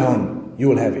you down. You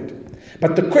will have it.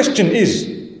 But the question is,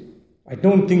 I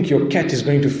don't think your cat is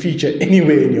going to feature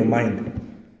anywhere in your mind.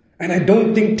 And I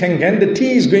don't think Tanganda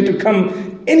tea is going to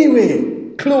come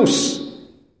anywhere close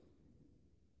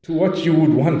to what you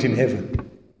would want in heaven.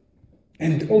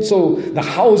 And also the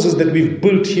houses that we've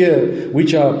built here,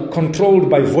 which are controlled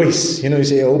by voice. You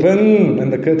say open,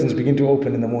 and the curtains begin to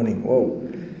open in the morning. Whoa.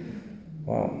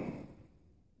 Wow.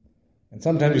 And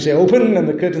sometimes you say, open, and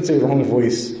the curtain says, wrong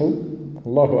voice. Oh,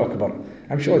 Allahu Akbar.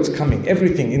 I'm sure it's coming.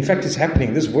 Everything. In fact, it's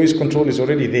happening. This voice control is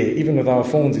already there. Even with our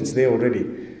phones, it's there already.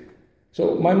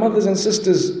 So, my mothers and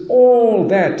sisters, all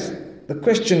that, the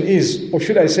question is, or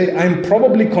should I say, I'm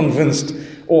probably convinced,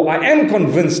 or I am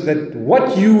convinced that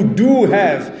what you do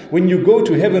have when you go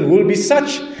to heaven will be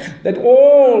such that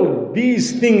all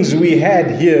these things we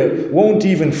had here won't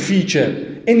even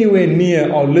feature anywhere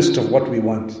near our list of what we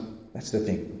want. That's the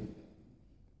thing.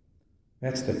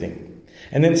 That's the thing.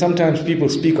 And then sometimes people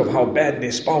speak of how bad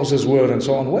their spouses were and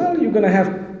so on. Well, you're going to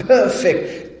have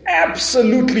perfect,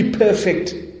 absolutely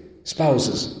perfect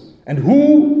spouses. And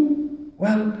who?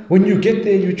 Well, when you get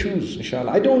there, you choose,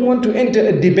 inshallah. I don't want to enter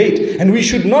a debate, and we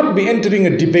should not be entering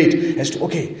a debate as to,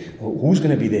 okay, who's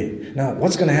going to be there? Now,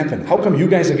 what's going to happen? How come you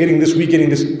guys are getting this, we getting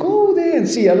this? Go there and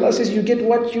see. Allah says you get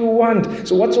what you want.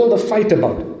 So what's all the fight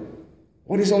about?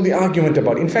 What is all the argument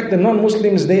about? In fact, the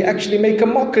non-Muslims, they actually make a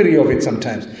mockery of it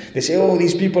sometimes. They say, oh,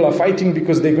 these people are fighting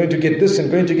because they're going to get this and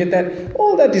going to get that.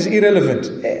 All that is irrelevant.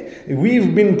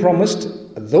 We've been promised,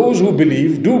 those who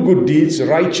believe, do good deeds,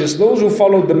 righteous, those who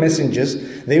followed the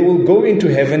messengers, they will go into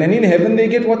heaven, and in heaven they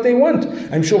get what they want.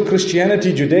 I'm sure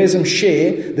Christianity, Judaism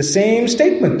share the same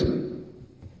statement.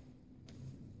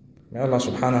 May Allah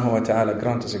subhanahu wa ta'ala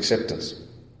grant us acceptance.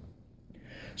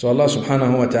 So Allah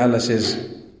subhanahu wa ta'ala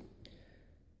says,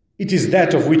 it is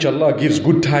that of which Allah gives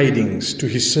good tidings to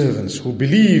His servants who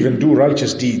believe and do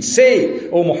righteous deeds. Say,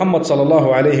 O Muhammad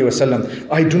sallallahu alayhi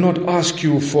wasallam, I do not ask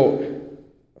you for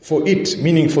it,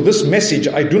 meaning for this message,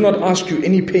 I do not ask you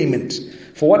any payment.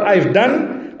 For what I've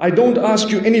done, I don't ask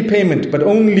you any payment, but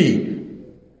only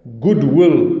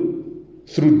goodwill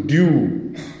through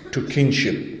due to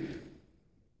kinship,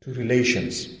 to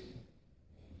relations.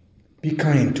 Be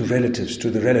kind to relatives, to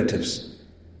the relatives.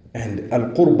 And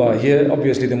al-qurba here,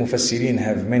 obviously the mufassirin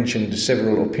have mentioned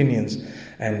several opinions,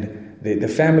 and the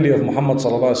family of Muhammad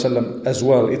sallallahu alaihi wasallam as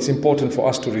well. It's important for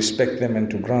us to respect them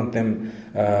and to grant them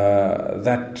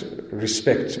that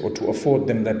respect, or to afford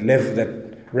them that level, that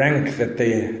rank that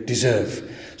they deserve.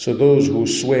 So those who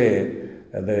swear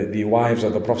the wives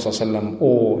of the Prophet sallallahu alaihi wasallam,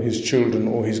 or his children,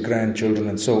 or his grandchildren,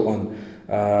 and so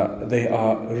on, they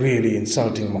are really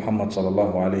insulting Muhammad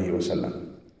sallallahu alaihi wasallam.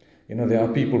 You know, there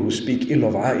are people who speak ill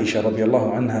of Aisha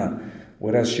radiallahu anha,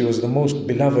 whereas she was the most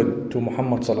beloved to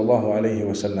Muhammad sallallahu alayhi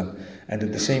wasallam. And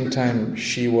at the same time,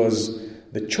 she was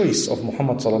the choice of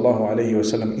Muhammad sallallahu alayhi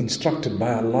wasallam, instructed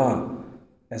by Allah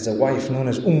as a wife known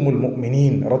as Ummul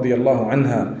Mu'mineen radiallahu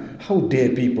anha. How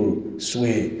dare people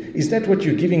swear? Is that what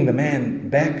you're giving the man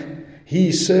back?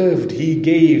 He served, he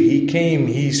gave, he came,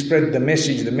 he spread the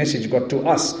message got to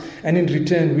us. And in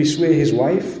return, we swear his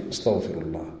wife?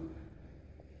 Astaghfirullah.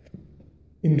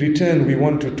 In return, we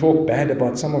want to talk bad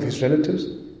about some of his relatives.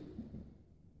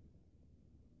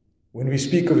 When we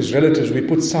speak of his relatives, we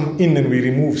put some in and we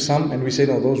remove some, and we say,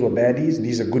 no, those were baddies,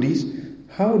 these are goodies.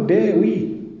 How dare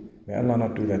we? May Allah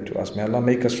not do that to us. May Allah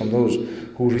make us from those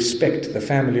who respect the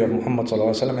family of Muhammad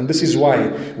sallallahu alaihi wasallam. And this is why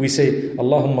we say,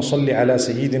 Allahumma salli ala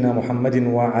Sayyidina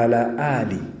Muhammadin wa ala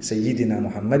ali Sayyidina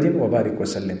Muhammadin wa barik wa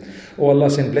sallim. Oh Allah,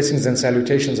 send blessings and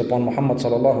salutations upon Muhammad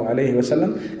sallallahu alaihi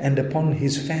wasallam and upon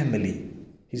his family,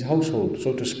 his household,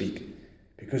 so to speak.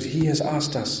 Because he has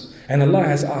asked us, and Allah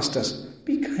has asked us,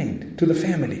 be kind to the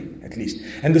family, at least.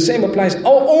 And the same applies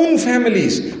our own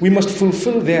families. We must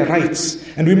fulfill their rights,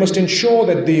 and we must ensure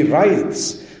that the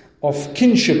rights of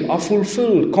kinship are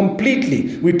fulfilled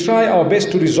completely. We try our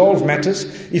best to resolve matters.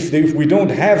 If we don't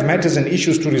have matters and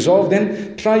issues to resolve,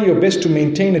 then try your best to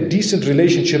maintain a decent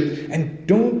relationship, and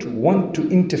don't want to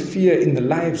interfere in the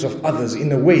lives of others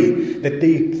in a way that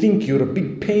they think you're a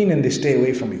big pain and they stay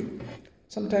away from you.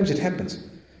 Sometimes it happens.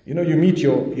 You know, you meet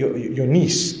your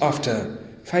niece after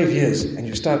 5 years and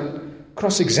you start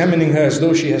cross-examining her as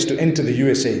though she has to enter the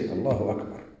USA. Allahu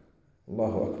Akbar.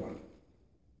 Allahu Akbar.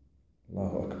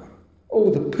 Allahu Akbar. Oh,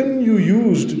 the pin you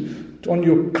used on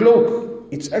your cloak,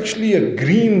 it's actually a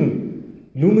green,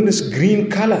 luminous green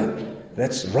color.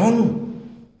 That's wrong.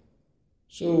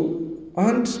 So,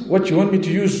 aunt, what, you want me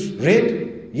to use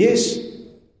red? Yes.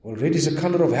 Well, red is a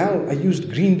color of hell. I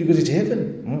used green because it's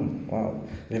heaven. Wow.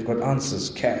 They've got answers,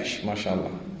 cash,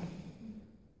 mashallah.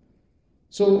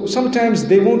 So sometimes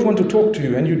they won't want to talk to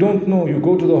you, and you don't know. You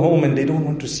go to the home and they don't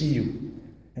want to see you.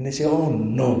 And they say, oh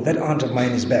no, that aunt of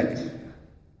mine is back.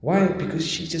 Why? Because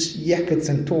she just yakets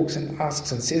and talks and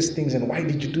asks and says things, and why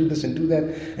did you do this and do that?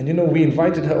 And you know, we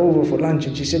invited her over for lunch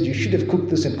and she said, you should have cooked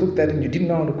this and cooked that, and you didn't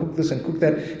know how to cook this and cook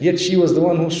that. Yet she was the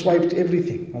one who swiped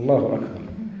everything. Allahu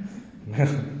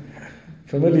Akbar.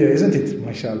 Familiar, isn't it?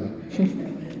 MashaAllah.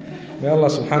 May Allah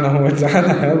subhanahu wa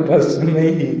ta'ala help us.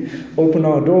 May He open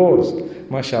our doors.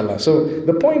 MashaAllah. So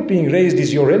the point being raised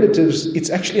is your relatives, it's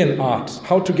actually an art.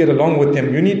 How to get along with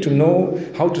them. You need to know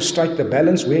how to strike the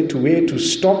balance, where to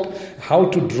stop, how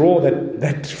to draw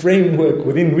that framework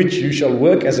within which you shall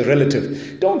work as a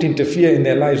relative. Don't interfere in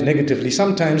their lives negatively.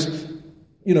 Sometimes,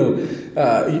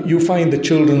 you find the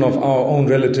children of our own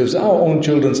relatives, our own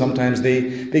children sometimes,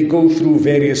 they go through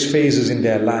various phases in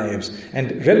their lives.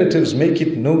 And relatives make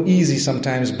it no easy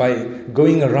sometimes by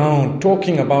going around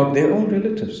talking about their own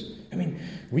relatives. I mean,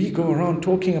 we go around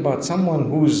talking about someone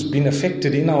who's been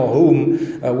affected in our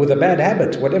home with a bad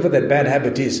habit, whatever that bad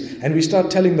habit is. And we start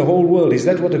telling the whole world, is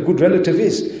that what a good relative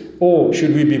is? Or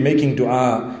should we be making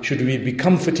dua? Should we be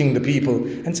comforting the people?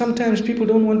 And sometimes people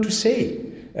don't want to say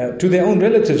to their own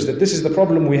relatives that this is the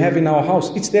problem we have in our house.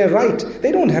 It's their right.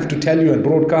 They don't have to tell you and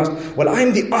broadcast, well,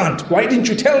 I'm the aunt. Why didn't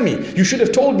you tell me? You should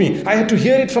have told me. I had to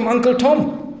hear it from Uncle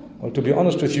Tom. Well, to be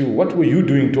honest with you, what were you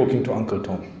doing talking to Uncle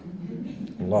Tom?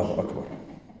 Allahu Akbar.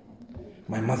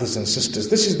 My mothers and sisters,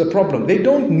 this is the problem. They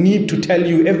don't need to tell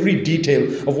you every detail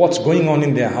of what's going on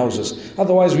in their houses.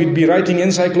 Otherwise, we'd be writing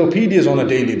encyclopedias on a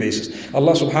daily basis.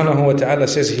 Allah subhanahu wa ta'ala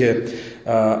says here,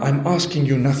 I'm asking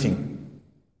you nothing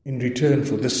in return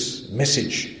for this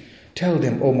message. Tell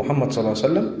them, O Muhammad sallallahu alaihi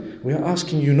wasallam, we are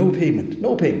asking you no payment.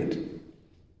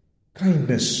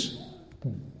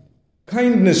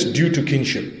 Kindness due to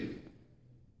kinship.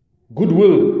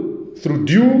 Goodwill through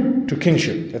due to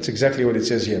kinship. That's exactly what it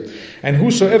says here. And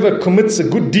whosoever commits a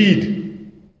good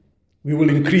deed, we will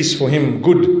increase for him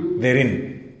good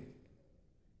therein.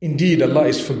 Indeed, Allah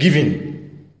is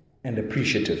forgiving and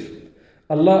appreciative.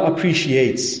 Allah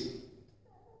appreciates.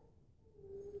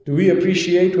 Do we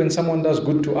appreciate when someone does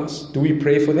good to us? Do we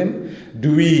pray for them?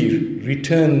 Do we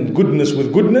return goodness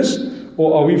with goodness?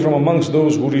 Or are we from amongst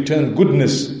those who return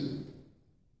goodness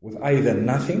with either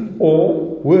nothing or,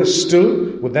 worse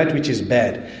still, with that which is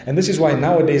bad? And this is why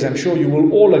nowadays I'm sure you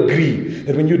will all agree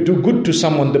that when you do good to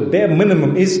someone, the bare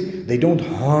minimum is they don't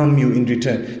harm you in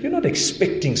return. You're not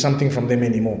expecting something from them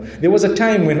anymore. There was a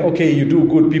time when, okay, you do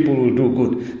good, people will do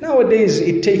good. Nowadays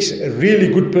it takes a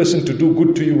really good person to do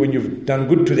good to you when you've done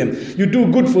good to them. You do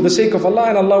good for the sake of Allah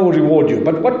and Allah will reward you.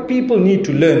 But what people need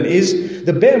to learn is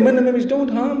the bare minimum is don't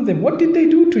harm them. What did they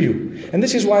do to you? And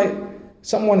this is why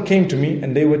someone came to me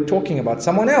and they were talking about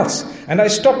someone else. And I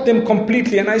stopped them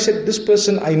completely and I said, this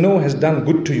person I know has done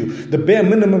good to you. The bare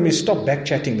minimum is stop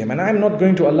back-chatting them. And I'm not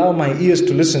going to allow my ears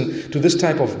to listen to this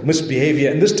type of misbehavior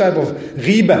and this type of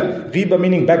ghiba. Ghiba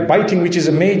meaning backbiting, which is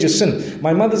a major sin.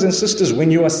 My mothers and sisters,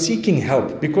 when you are seeking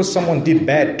help because someone did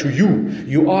bad to you,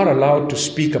 you are allowed to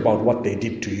speak about what they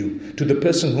did to you, to the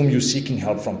person whom you're seeking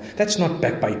help from. That's not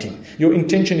backbiting. Your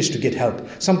intention is to get help.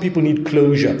 Some people need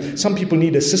closure. Some people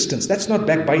need assistance. That's not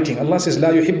backbiting. Allah says, لا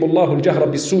يحب الله الجهر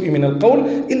بالسوء من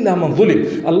القول إلا من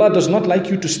ظلم. Allah does not like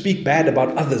you to speak bad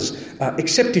about others,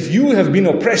 except if you have been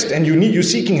oppressed and you're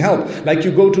seeking help. Like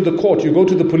you go to the court, you go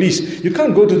to the police. You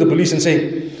can't go to the police and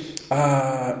say,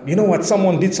 you know what,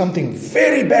 someone did something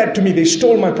very bad to me. They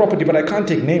stole my property, but I can't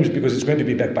take names because it's going to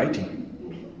be backbiting.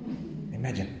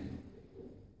 Imagine.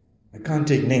 I can't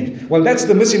take names. Well, that's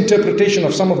the misinterpretation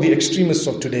of some of the extremists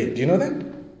of today. Do you know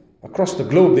that? Across the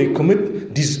globe, they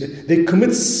commit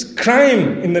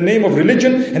crime in the name of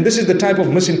religion, and this is the type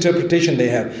of misinterpretation they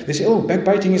have. They say, oh,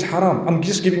 backbiting is haram. I'm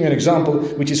just giving you an example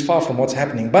which is far from what's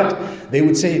happening. But they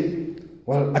would say,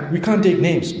 well, we can't take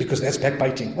names because that's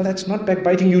backbiting. Well, that's not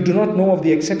backbiting. You do not know of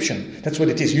the exception. That's what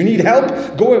it is. You need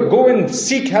help? Go and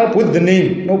seek help with the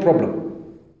name. No problem.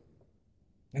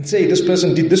 And say, this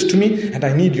person did this to me and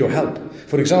I need your help.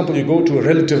 For example, you go to a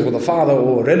relative or the father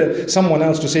or someone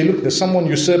else to say, look, there's someone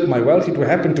usurped my wealth. It will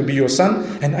happen to be your son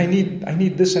and I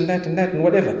need this and that and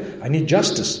whatever. I need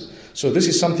justice. So this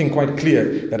is something quite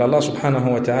clear that Allah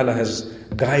subhanahu wa ta'ala has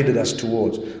guided us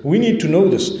towards. We need to know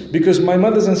this because my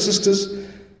mothers and sisters,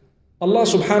 Allah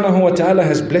subhanahu wa ta'ala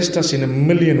has blessed us in a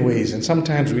million ways, and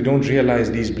sometimes we don't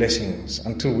realize these blessings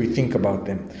until we think about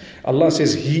them. Allah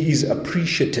says He is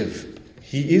appreciative.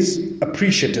 He is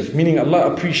appreciative, meaning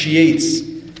Allah appreciates.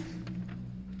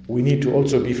 We need to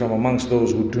also be from amongst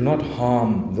those who do not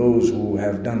harm those who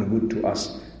have done good to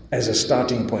us as a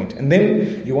starting point. And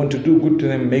then you want to do good to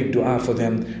them, make dua for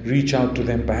them, reach out to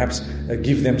them, perhaps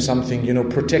give them something,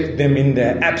 protect them in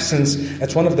their absence.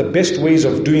 That's one of the best ways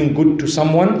of doing good to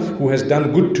someone who has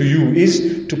done good to you,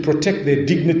 is to protect their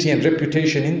dignity and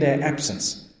reputation in their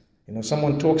absence.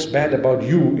 Someone talks bad about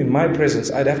you in my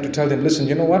presence, I'd have to tell them, listen,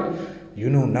 you know what? You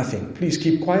know nothing. Please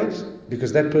keep quiet,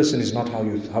 because that person is not how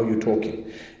you're talking.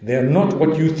 They are not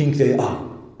what you think they are,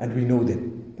 and we know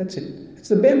them. That's it. It's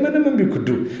the bare minimum you could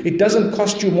do. It doesn't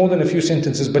cost you more than a few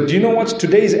sentences. But do you know what's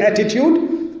today's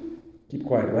attitude? Keep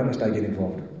quiet. Why must I get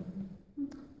involved?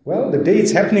 Well, the day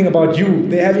it's happening about you,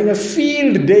 they're having a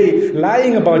field day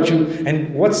lying about you.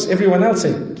 And what's everyone else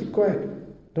saying? Keep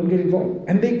quiet. Don't get involved.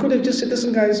 And they could have just said,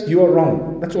 listen guys, you are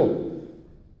wrong. That's all.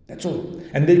 That's all.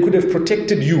 And they could have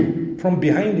protected you from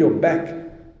behind your back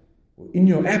in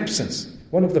your absence.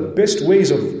 One of the best ways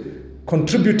of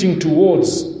contributing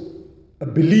towards a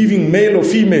believing male or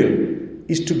female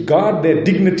is to guard their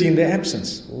dignity in their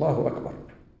absence. Allahu Akbar.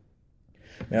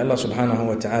 May Allah subhanahu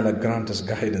wa ta'ala grant us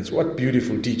guidance. What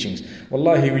beautiful teachings.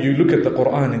 Wallahi, when you look at the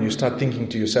Quran and you start thinking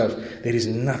to yourself, there is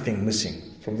nothing missing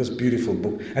from this beautiful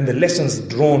book and the lessons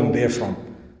drawn therefrom.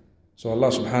 So Allah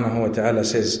subhanahu wa ta'ala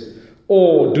says,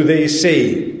 or do they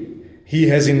say, he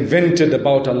has invented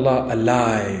about Allah a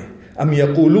lie? أَمْ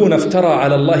يَقُولُونَ افْتَرَى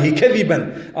عَلَى اللَّهِ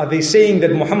كَذِبًا. Are they saying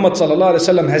that Muhammad sallallahu alaihi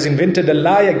wasallam has invented a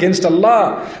lie against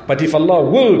Allah? But if Allah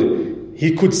willed,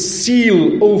 He could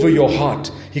seal over your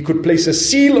heart. He could place a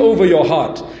seal over your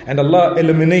heart. And Allah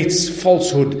eliminates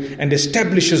falsehood and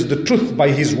establishes the truth by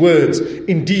His words.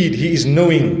 Indeed, He is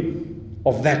knowing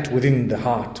of that within the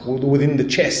heart, within the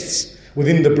chests,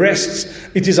 within the breasts.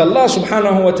 It is Allah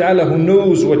subhanahu wa ta'ala who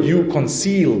knows what you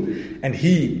conceal, and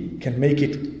He can make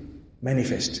it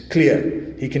manifest,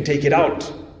 clear. He can take it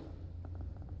out.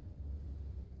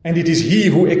 And it is He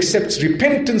who accepts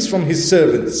repentance from His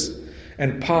servants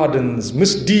and pardons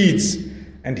misdeeds,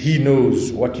 and He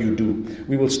knows what you do.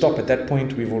 We will stop at that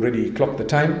point. We've already clocked the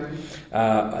time.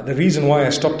 The reason why I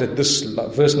stopped at this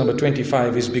verse number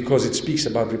 25 is because it speaks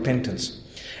about repentance.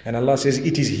 And Allah says,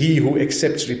 it is He who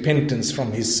accepts repentance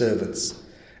from His servants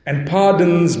and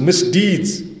pardons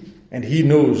misdeeds, and He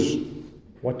knows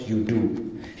what you do.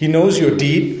 He knows your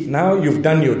deed. Now you've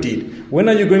done your deed. When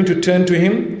are you going to turn to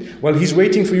Him? Well, He's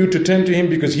waiting for you to turn to Him,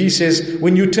 because He says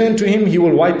when you turn to Him, He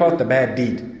will wipe out the bad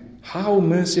deed. How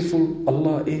merciful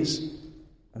Allah is.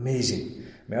 Amazing.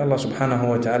 May Allah subhanahu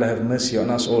wa ta'ala have mercy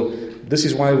on us all. This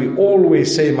is why we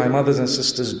always say, my mothers and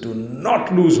sisters, do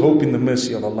not lose hope in the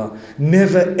mercy of Allah.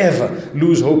 Never ever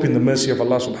lose hope in the mercy of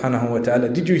Allah subhanahu wa ta'ala.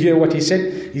 Did you hear what He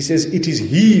said? He says, it is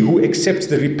He who accepts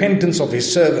the repentance of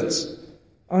His servants.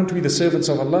 Aren't we the servants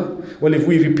of Allah? Well, if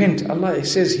we repent, Allah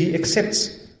says He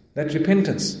accepts that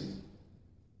repentance.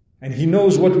 And He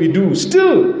knows what we do.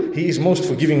 Still, He is most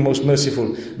forgiving, most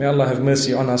merciful. May Allah have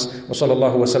mercy on us. Wa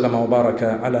sallallahu wa sallama wa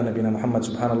baraka ala nabina Muhammad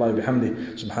subhanallah wa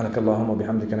bihamdih. Subhanakallahumma wa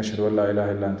bihamdika nashhadu an la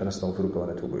ilaha illa anta nastaghfiruka wa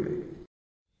natubu ilayk.